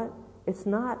 you know what? It's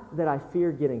not that I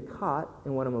fear getting caught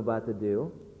in what I'm about to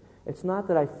do. It's not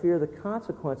that I fear the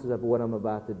consequences of what I'm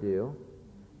about to do.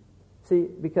 See,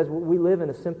 because we live in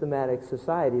a symptomatic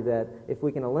society that if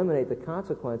we can eliminate the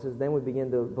consequences, then we begin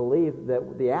to believe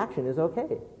that the action is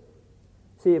okay.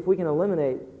 See, if we can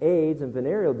eliminate AIDS and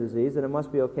venereal disease, then it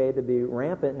must be okay to be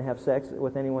rampant and have sex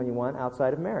with anyone you want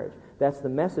outside of marriage. That's the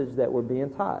message that we're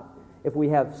being taught. If we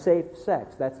have safe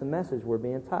sex, that's the message we're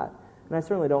being taught. And I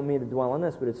certainly don't mean to dwell on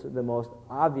this, but it's the most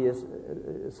obvious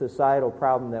societal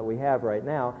problem that we have right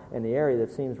now in the area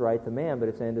that seems right to man, but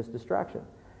its end is destruction.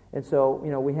 And so,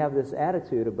 we have this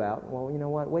attitude about, well, you know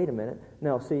what, wait a minute.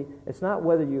 No, see, it's not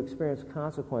whether you experience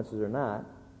consequences or not.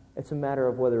 It's a matter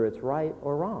of whether it's right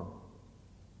or wrong.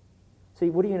 See,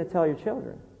 what are you going to tell your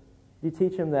children? You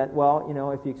teach them that, well,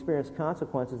 if you experience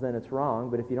consequences, then it's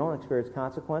wrong, but if you don't experience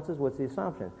consequences, what's the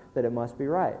assumption? That it must be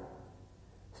right.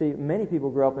 See, many people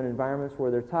grow up in environments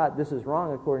where they're taught this is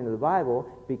wrong according to the Bible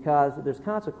because there's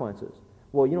consequences.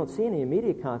 Well, you don't see any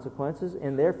immediate consequences,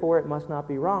 and therefore it must not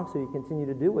be wrong, so you continue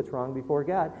to do what's wrong before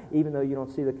God, even though you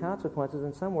don't see the consequences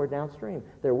and somewhere downstream.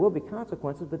 There will be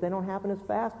consequences, but they don't happen as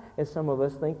fast as some of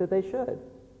us think that they should.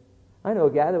 I know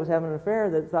a guy that was having an affair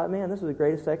that thought, man, this was the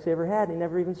greatest sex he ever had, and he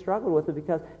never even struggled with it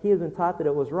because he had been taught that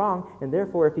it was wrong, and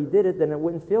therefore if he did it, then it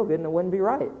wouldn't feel good and it wouldn't be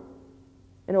right.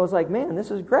 And it was like, man,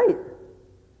 this is great.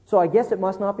 So I guess it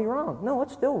must not be wrong. No,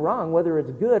 it's still wrong, whether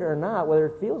it's good or not, whether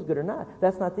it feels good or not.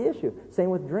 That's not the issue. Same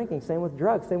with drinking, same with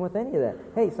drugs, same with any of that.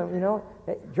 Hey,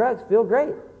 drugs feel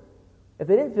great. If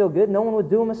they didn't feel good, no one would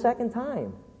do them a second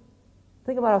time.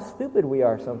 Think about how stupid we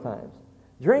are sometimes.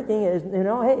 Drinking is,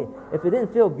 hey, if it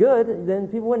didn't feel good, then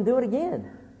people wouldn't do it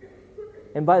again.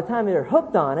 And by the time they're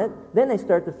hooked on it, then they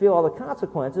start to feel all the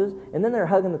consequences, and then they're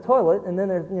hugging the toilet, and then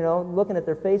they're, looking at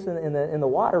their face in the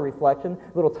water reflection,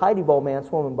 little tidy bowl man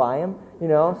swimming by them,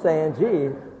 saying,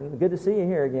 gee, good to see you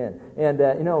here again. And,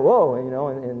 whoa,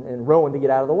 and rowing to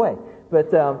get out of the way.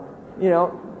 But,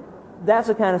 that's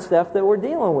the kind of stuff that we're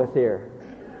dealing with here.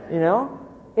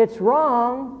 It's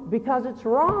wrong because it's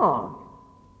wrong.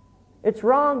 It's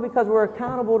wrong because we're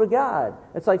accountable to God.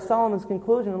 It's like Solomon's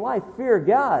conclusion in life, fear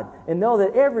God, and know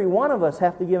that every one of us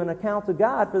have to give an account to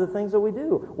God for the things that we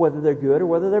do, whether they're good or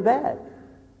whether they're bad.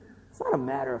 It's not a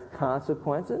matter of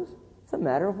consequences. It's a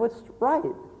matter of what's right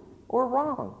or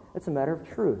wrong. It's a matter of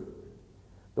truth.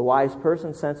 The wise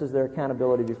person senses their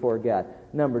accountability before God.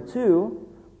 Number two,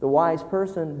 the wise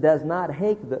person does not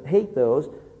hate those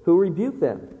who rebuke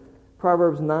them.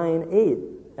 Proverbs 9:8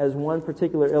 as one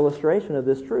particular illustration of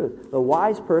this truth. The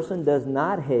wise person does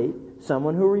not hate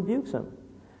someone who rebukes him.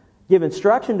 Give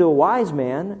instruction to a wise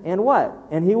man, and what?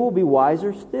 And he will be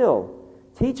wiser still.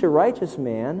 Teach a righteous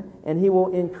man, and he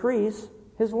will increase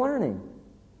his learning.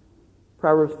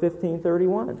 Proverbs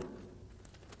 15:31.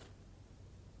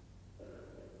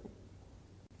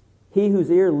 He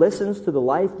whose ear listens to the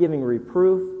life-giving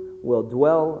reproof will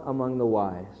dwell among the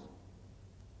wise.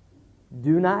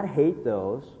 Do not hate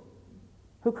those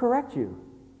who correct you.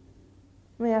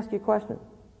 Let me ask you a question.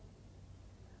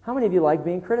 How many of you like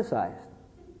being criticized?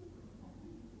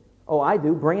 Oh, I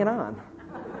do. Bring it on.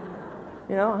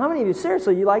 How many of you,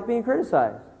 seriously, you like being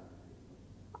criticized?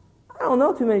 I don't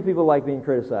know too many people like being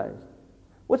criticized.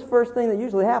 What's the first thing that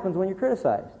usually happens when you're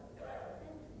criticized?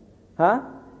 Huh?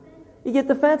 You get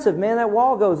defensive, man. That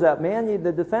wall goes up, man.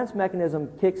 The defense mechanism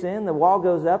kicks in. The wall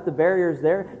goes up. The barrier's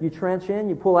there. You trench in.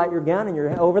 You pull out your gun, and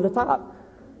you're over the top.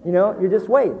 You're just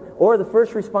waiting. Or the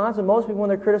first response, and most people when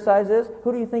they're criticized is,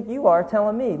 who do you think you are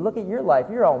telling me? Look at your life.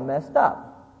 You're all messed up.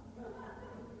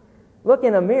 Look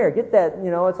in a mirror. Get that,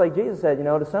 it's like Jesus said,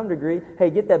 to some degree, hey,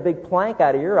 get that big plank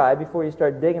out of your eye before you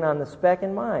start digging on the speck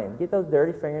in mine. Get those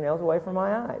dirty fingernails away from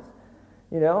my eyes.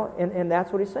 And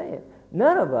that's what he's saying.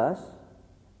 None of us,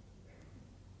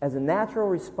 as a natural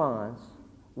response,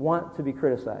 want to be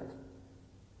criticized.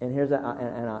 And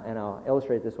I'll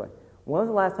illustrate it this way. When was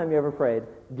the last time you ever prayed,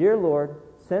 Dear Lord,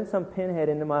 send some pinhead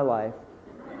into my life?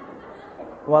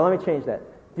 Well, let me change that.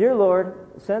 Dear Lord,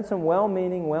 send some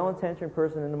well-meaning, well-intentioned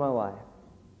person into my life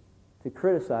to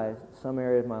criticize some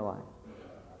area of my life.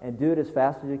 And do it as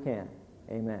fast as you can.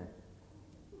 Amen.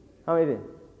 How many of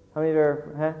you? How many of you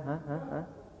ever,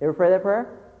 You ever pray that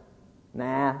prayer?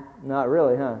 Nah, not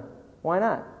really, huh? Why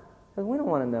not? Because we don't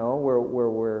want to know where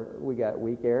we got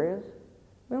weak areas.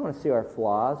 We don't want to see our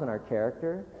flaws and our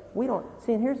character. We don't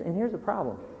see, and here's the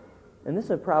problem. And this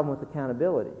is a problem with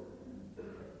accountability.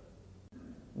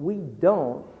 We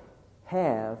don't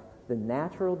have the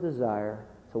natural desire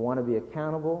to want to be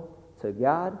accountable to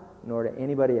God nor to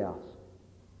anybody else.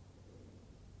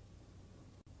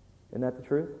 Isn't that the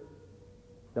truth?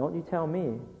 Don't you tell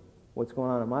me what's going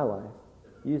on in my life.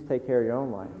 You just take care of your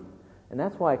own life. And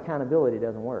that's why accountability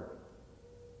doesn't work.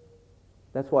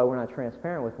 That's why we're not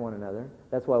transparent with one another.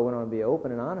 That's why we don't want to be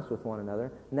open and honest with one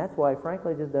another. And that's why,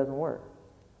 frankly, it just doesn't work.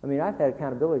 I mean, I've had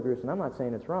accountability groups, and I'm not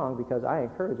saying it's wrong because I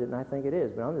encourage it and I think it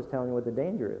is, but I'm just telling you what the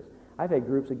danger is. I've had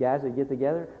groups of guys that get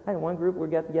together. I had one group we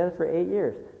got together for 8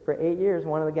 years. For 8 years,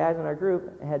 one of the guys in our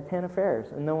group had 10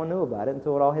 affairs, and no one knew about it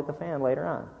until it all hit the fan later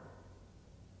on.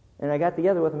 And I got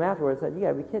together with him afterwards and said, you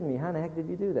got to be kidding me. How the heck did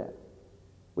you do that?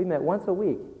 We met once a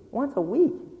week. Once a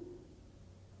week.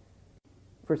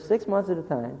 For 6 months at a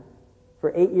time.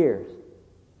 For 8 years.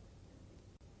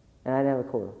 And I didn't have a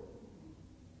clue.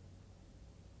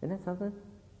 Isn't that something?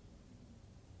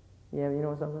 Yeah, you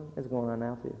know something? It's going on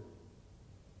now too.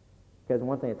 Because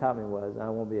one thing it taught me was I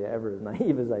won't be ever as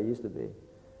naive as I used to be.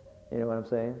 You know what I'm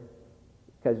saying?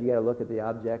 Because you got to look at the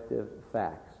objective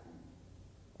facts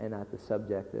and not the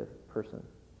subjective person.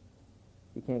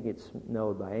 You can't get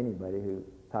snowed by anybody who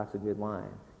talks a good line.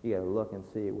 You got to look and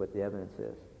see what the evidence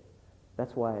is.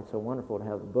 That's why it's so wonderful to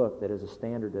have a book that is a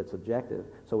standard that's objective,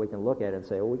 so we can look at it and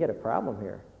say, well, we got a problem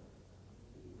here.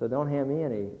 So don't hand me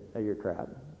any of your crap.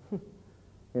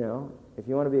 If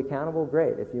you want to be accountable,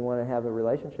 great. If you want to have a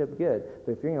relationship, good.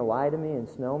 But if you're going to lie to me and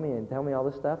snow me and tell me all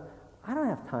this stuff, I don't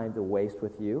have time to waste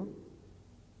with you.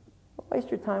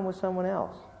 Waste your time with someone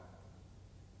else.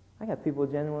 I got people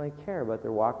who genuinely care about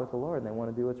their walk with the Lord, and they want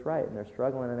to do what's right, and they're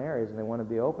struggling in areas, and they want to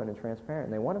be open and transparent,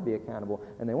 and they want to be accountable,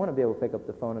 and they want to be able to pick up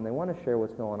the phone, and they want to share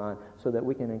what's going on so that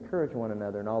we can encourage one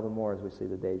another, and all the more as we see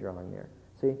the day drawing near.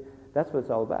 See? That's what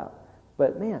it's all about.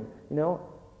 But man,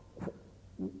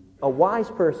 a wise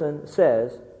person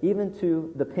says, even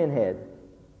to the pinhead,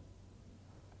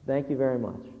 thank you very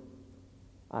much.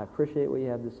 I appreciate what you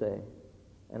have to say,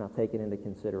 and I'll take it into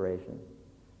consideration.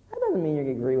 That doesn't mean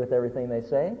you agree with everything they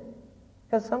say,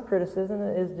 because some criticism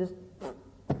is just,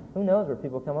 who knows where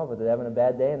people come up with it. They're having a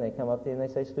bad day, and they come up to you and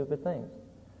they say stupid things.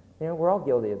 We're all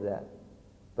guilty of that.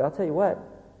 But I'll tell you what,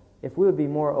 if we would be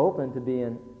more open to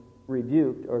being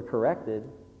rebuked or corrected,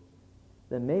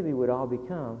 then maybe we'd all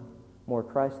become more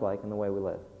Christ-like in the way we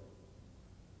live.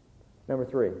 Number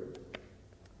 3,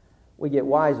 we get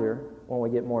wiser when we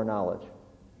get more knowledge.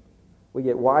 We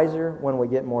get wiser when we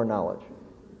get more knowledge.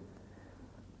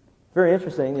 Very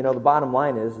interesting, the bottom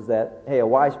line is that, hey, a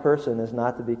wise person is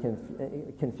not to be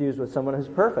confused with someone who's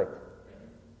perfect.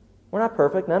 We're not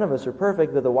perfect, none of us are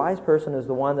perfect, but the wise person is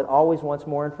the one that always wants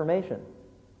more information.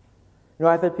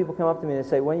 I've had people come up to me and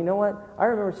say, well, you know what? I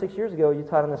remember 6 years ago you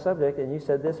taught on the subject and you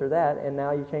said this or that, and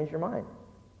now you changed your mind.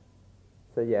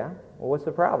 I said, yeah. Well, what's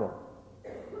the problem?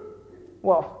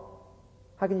 Well,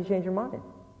 how can you change your mind?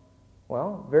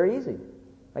 Well, very easy.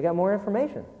 I got more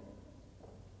information.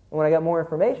 And when I got more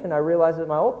information, I realized that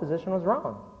my old position was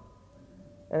wrong.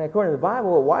 And according to the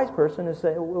Bible, a wise person was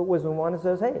the one that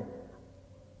says, hey,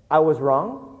 I was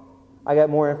wrong. I got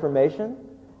more information.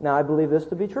 Now, I believe this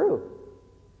to be true.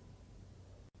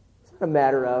 It's not a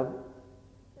matter of,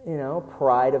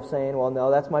 pride of saying, well,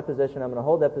 no, that's my position. I'm going to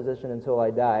hold that position until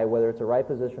I die, whether it's a right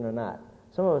position or not.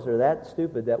 Some of us are that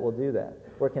stupid that will do that.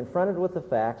 We're confronted with the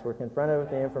facts. We're confronted with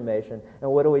the information.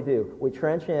 And what do? We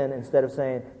trench in instead of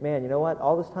saying, man, you know what?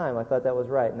 All this time I thought that was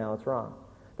right. Now it's wrong.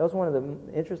 That was one of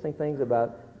the interesting things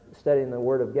about studying the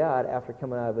Word of God after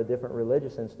coming out of a different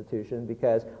religious institution,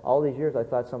 because all these years I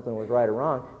thought something was right or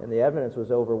wrong, and the evidence was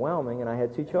overwhelming, and I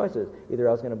had two choices. Either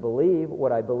I was going to believe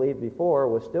what I believed before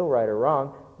was still right or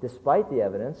wrong, despite the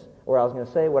evidence, or I was going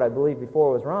to say what I believed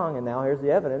before was wrong, and now here's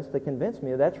the evidence to convince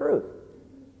me of that truth.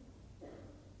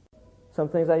 Some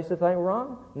things I used to think were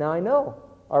wrong, now I know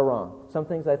are wrong. Some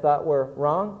things I thought were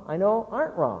wrong, I know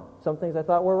aren't wrong. Some things I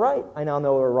thought were right, I now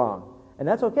know are wrong. And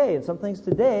that's okay. And some things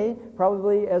today,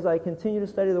 probably as I continue to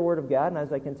study the Word of God, and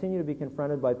as I continue to be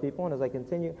confronted by people, and as I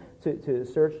continue to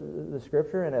search the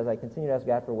Scripture, and as I continue to ask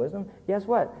God for wisdom, guess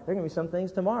what? There are going to be some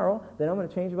things tomorrow that I'm going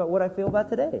to change about what I feel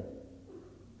about today.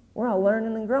 We're all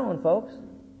learning and growing, folks.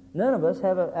 None of us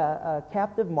have a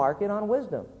captive market on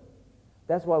wisdom.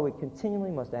 That's why we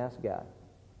continually must ask God.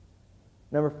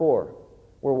 Number 4,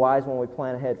 we're wise when we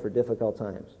plan ahead for difficult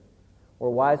times. We're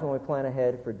wise when we plan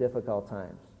ahead for difficult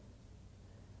times.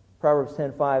 Proverbs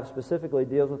 10:5 specifically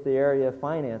deals with the area of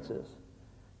finances.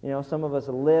 Some of us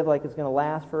live like it's going to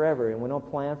last forever, and we don't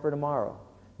plan for tomorrow.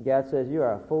 God says, you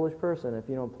are a foolish person if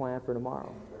you don't plan for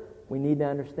tomorrow. We need to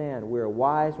understand we are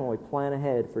wise when we plan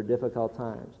ahead for difficult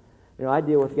times. I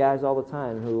deal with guys all the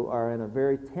time who are in a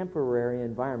very temporary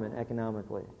environment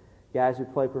economically. Guys who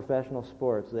play professional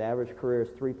sports, the average career is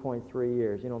 3.3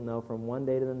 years. You don't know from one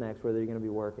day to the next whether you're going to be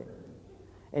working.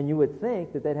 And you would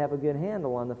think that they'd have a good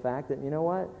handle on the fact that, you know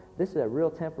what, this is a real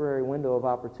temporary window of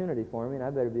opportunity for me, and I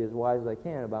better be as wise as I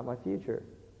can about my future.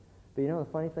 But the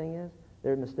funny thing is,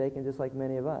 they're mistaken just like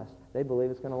many of us. They believe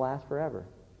it's going to last forever.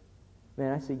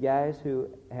 Man, I see guys who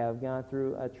have gone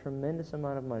through a tremendous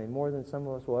amount of money, more than some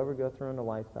of us will ever go through in a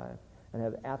lifetime, and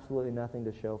have absolutely nothing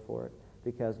to show for it,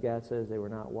 because God says they were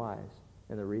not wise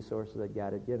in the resources that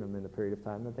God had given them in the period of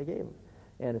time that they gave them.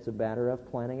 And it's a matter of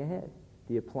planning ahead.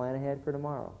 Do you plan ahead for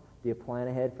tomorrow? Do you plan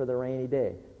ahead for the rainy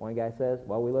day? One guy says,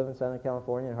 well, we live in Southern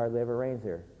California and hardly ever rains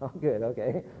here. Oh, good,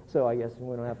 okay. So I guess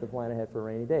we don't have to plan ahead for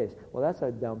rainy days. Well, that's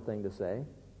a dumb thing to say.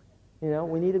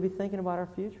 We need to be thinking about our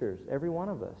futures, every one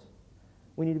of us.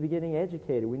 We need to be getting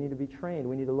educated. We need to be trained.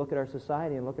 We need to look at our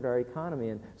society and look at our economy.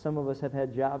 And some of us have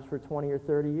had jobs for 20 or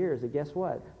 30 years. And guess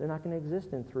what? They're not going to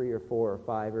exist in 3 or 4 or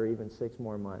 5 or even 6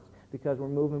 more months, because we're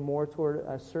moving more toward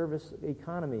a service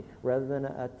economy rather than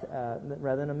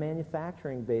a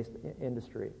manufacturing-based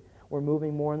industry. We're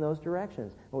moving more in those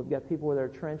directions. And we've got people that are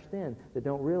trenched in that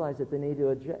don't realize that they need to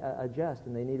adjust,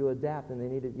 and they need to adapt, and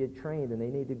they need to get trained, and they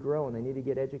need to grow, and they need to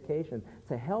get education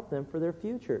to help them for their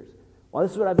futures. Well,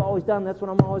 this is what I've always done. That's what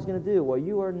I'm always going to do. Well,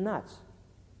 you are nuts.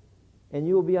 And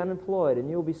you will be unemployed, and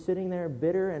you will be sitting there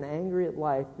bitter and angry at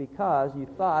life because you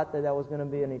thought that was going to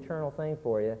be an eternal thing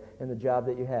for you in the job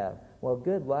that you have. Well,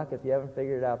 good luck if you haven't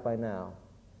figured it out by now.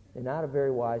 You're not a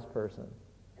very wise person.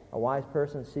 A wise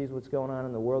person sees what's going on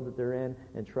in the world that they're in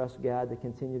and trusts God to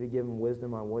continue to give them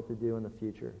wisdom on what to do in the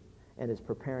future, and is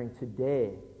preparing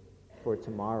today for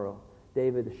tomorrow.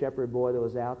 David, the shepherd boy that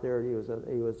was out there, he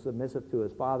was submissive to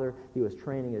his father. He was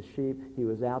training his sheep. He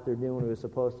was out there doing what he was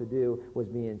supposed to do, was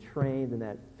being trained in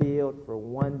that field for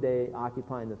one day,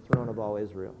 occupying the throne of all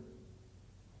Israel.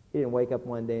 He didn't wake up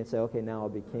one day and say, okay, now I'll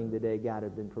be king today. God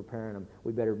had been preparing him.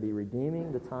 We better be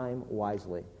redeeming the time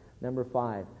wisely. Number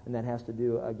 5, and that has to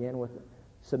do, again, with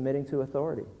submitting to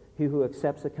authority. He who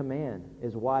accepts a command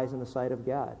is wise in the sight of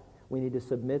God. We need to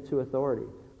submit to authority.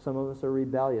 Some of us are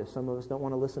rebellious. Some of us don't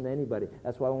want to listen to anybody.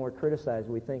 That's why when we're criticized,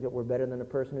 we think that we're better than the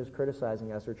person who's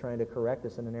criticizing us or trying to correct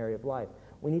us in an area of life.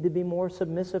 We need to be more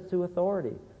submissive to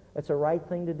authority. It's a right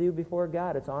thing to do before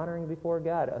God. It's honoring before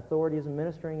God. Authority is a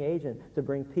ministering agent to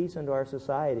bring peace into our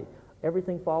society.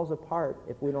 Everything falls apart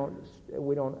if we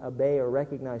don't obey or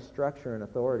recognize structure and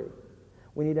authority.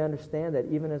 We need to understand that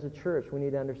even as a church, we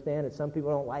need to understand that some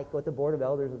people don't like what the Board of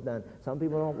Elders have done. Some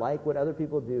people don't like what other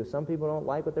people do. Some people don't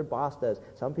like what their boss does.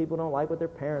 Some people don't like what their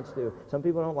parents do. Some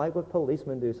people don't like what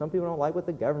policemen do. Some people don't like what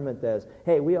the government does.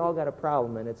 Hey, we all got a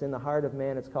problem, and it's in the heart of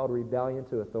man. It's called rebellion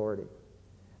to authority.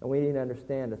 And we need to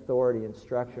understand authority and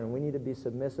structure, and we need to be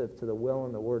submissive to the will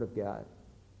and the Word of God.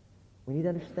 We need to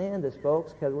understand this,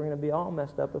 folks, because we're going to be all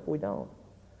messed up if we don't.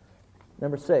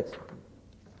 Number 6.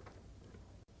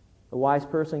 The wise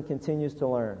person continues to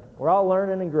learn. We're all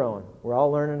learning and growing. We're all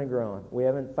learning and growing. We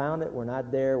haven't found it. We're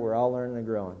not there. We're all learning and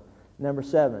growing. Number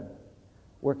 7,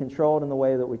 we're controlled in the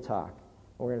way that we talk.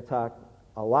 We're going to talk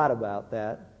a lot about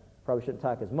that Probably shouldn't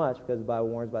talk as much because the Bible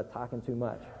warns about talking too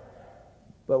much.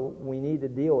 But we need to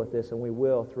deal with this, and we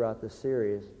will throughout this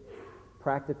series.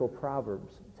 Practical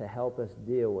proverbs to help us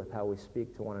deal with how we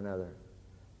speak to one another.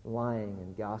 Lying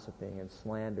and gossiping and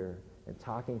slander and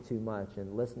talking too much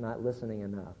and not listening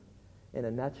enough. In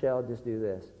a nutshell, just do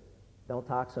this. Don't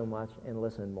talk so much and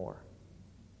listen more.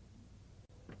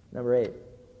 Number 8.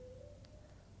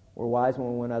 We're wise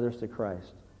when we win others to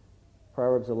Christ.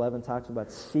 Proverbs 11 talks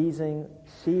about seizing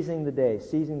the day,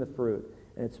 seizing the fruit.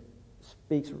 And it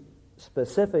speaks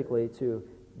specifically to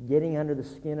getting under the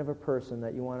skin of a person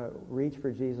that you want to reach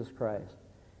for Jesus Christ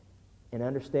and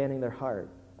understanding their heart,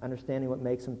 understanding what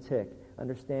makes them tick,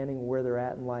 understanding where they're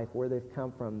at in life, where they've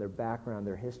come from, their background,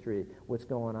 their history, what's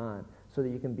going on, so that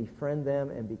you can befriend them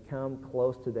and become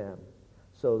close to them,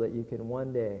 so that you can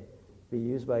one day be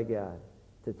used by God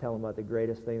to tell them about the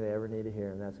greatest thing they ever need to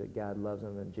hear, and that's that God loves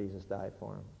them and Jesus died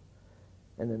for them.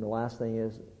 And then the last thing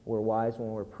is we're wise when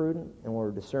we're prudent and when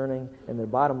we're discerning, and the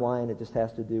bottom line, it just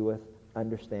has to do with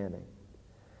understanding.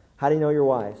 How do you know you're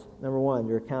wise? Number 1,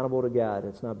 you're accountable to God.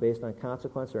 It's not based on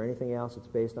consequence or anything else. It's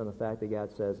based on the fact that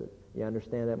God says it. You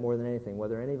understand that more than anything.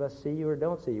 Whether any of us see you or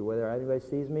don't see you, whether anybody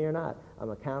sees me or not, I'm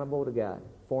accountable to God.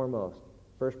 Foremost.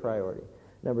 First priority.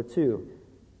 Number 2,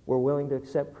 we're willing to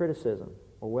accept criticism.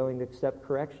 We're willing to accept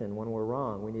correction when we're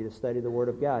wrong. We need to study the Word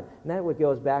of God. And that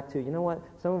goes back to, you know what?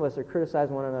 Some of us are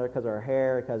criticizing one another because of our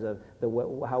hair, because of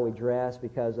how we dress,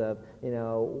 because of,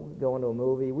 going to a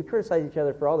movie. We criticize each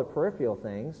other for all the peripheral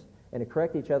things and to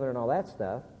correct each other and all that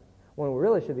stuff, when we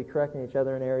really should be correcting each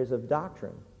other in areas of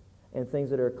doctrine and things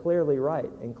that are clearly right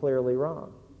and clearly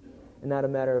wrong, and not a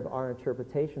matter of our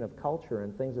interpretation of culture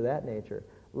and things of that nature.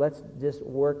 Let's just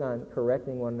work on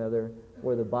correcting one another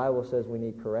where the Bible says we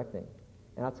need correcting.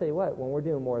 And I'll tell you what, when we're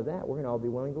doing more of that, we're going to all be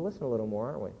willing to listen a little more,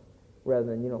 aren't we? Rather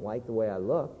than, you don't like the way I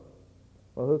look.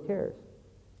 Well, who cares?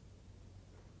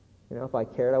 If I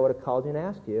cared, I would have called you and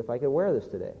asked you if I could wear this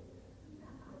today.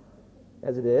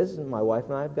 As it is, my wife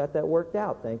and I have got that worked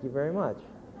out. Thank you very much.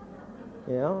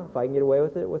 If I can get away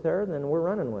with it with her, then we're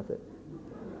running with it.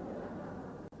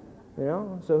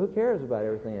 So who cares about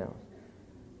everything else?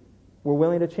 We're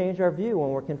willing to change our view when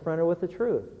we're confronted with the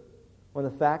truth. When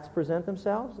the facts present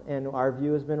themselves and our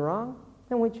view has been wrong,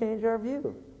 then we change our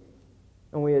view.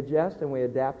 And we adjust and we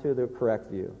adapt to the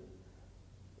correct view.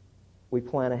 We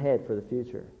plan ahead for the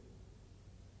future.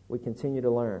 We continue to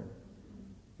learn.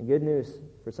 And good news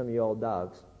for some of you old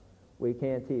dogs, we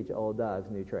can teach old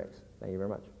dogs new tricks. Thank you very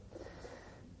much.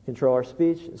 Control our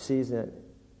speech, season it,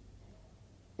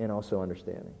 and also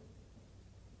understanding.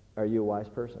 Are you a wise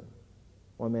person?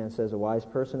 One man says a wise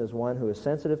person is one who is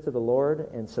sensitive to the Lord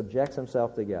and subjects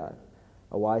himself to God.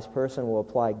 A wise person will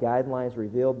apply guidelines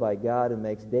revealed by God and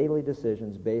makes daily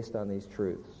decisions based on these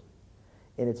truths.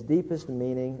 In its deepest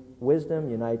meaning, wisdom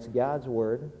unites God's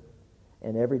word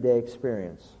and everyday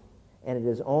experience. And it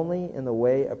is only in the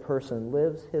way a person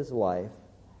lives his life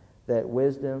that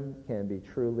wisdom can be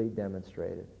truly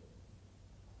demonstrated.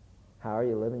 How are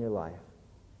you living your life?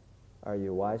 Are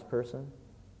you a wise person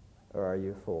or are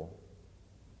you a fool?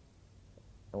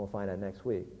 And we'll find out next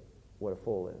week what a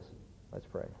fool is. Let's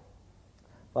pray.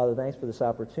 Father, thanks for this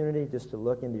opportunity just to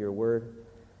look into your word.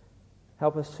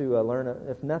 Help us to learn,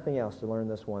 if nothing else, to learn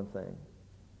this one thing,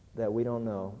 that we don't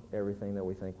know everything that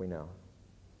we think we know,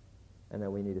 and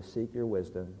that we need to seek your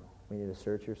wisdom, we need to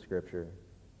search your scripture,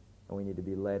 and we need to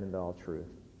be led into all truth.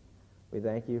 We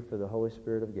thank you for the Holy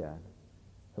Spirit of God,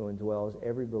 who indwells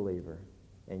every believer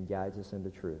and guides us into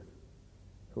truth,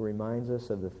 who reminds us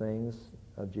of the things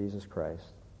of Jesus Christ,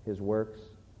 his works,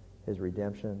 his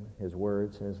redemption, his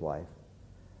words, and his life,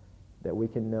 that we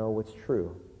can know what's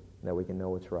true, that we can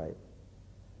know what's right.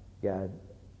 God,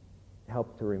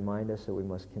 help to remind us that we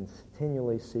must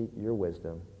continually seek your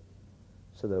wisdom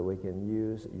so that we can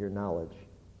use your knowledge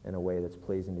in a way that's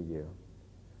pleasing to you.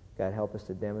 God, help us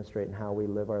to demonstrate in how we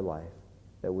live our life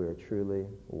that we are truly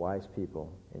wise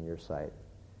people in your sight.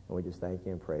 And we just thank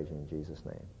you and praise you in Jesus'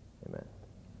 name. Amen.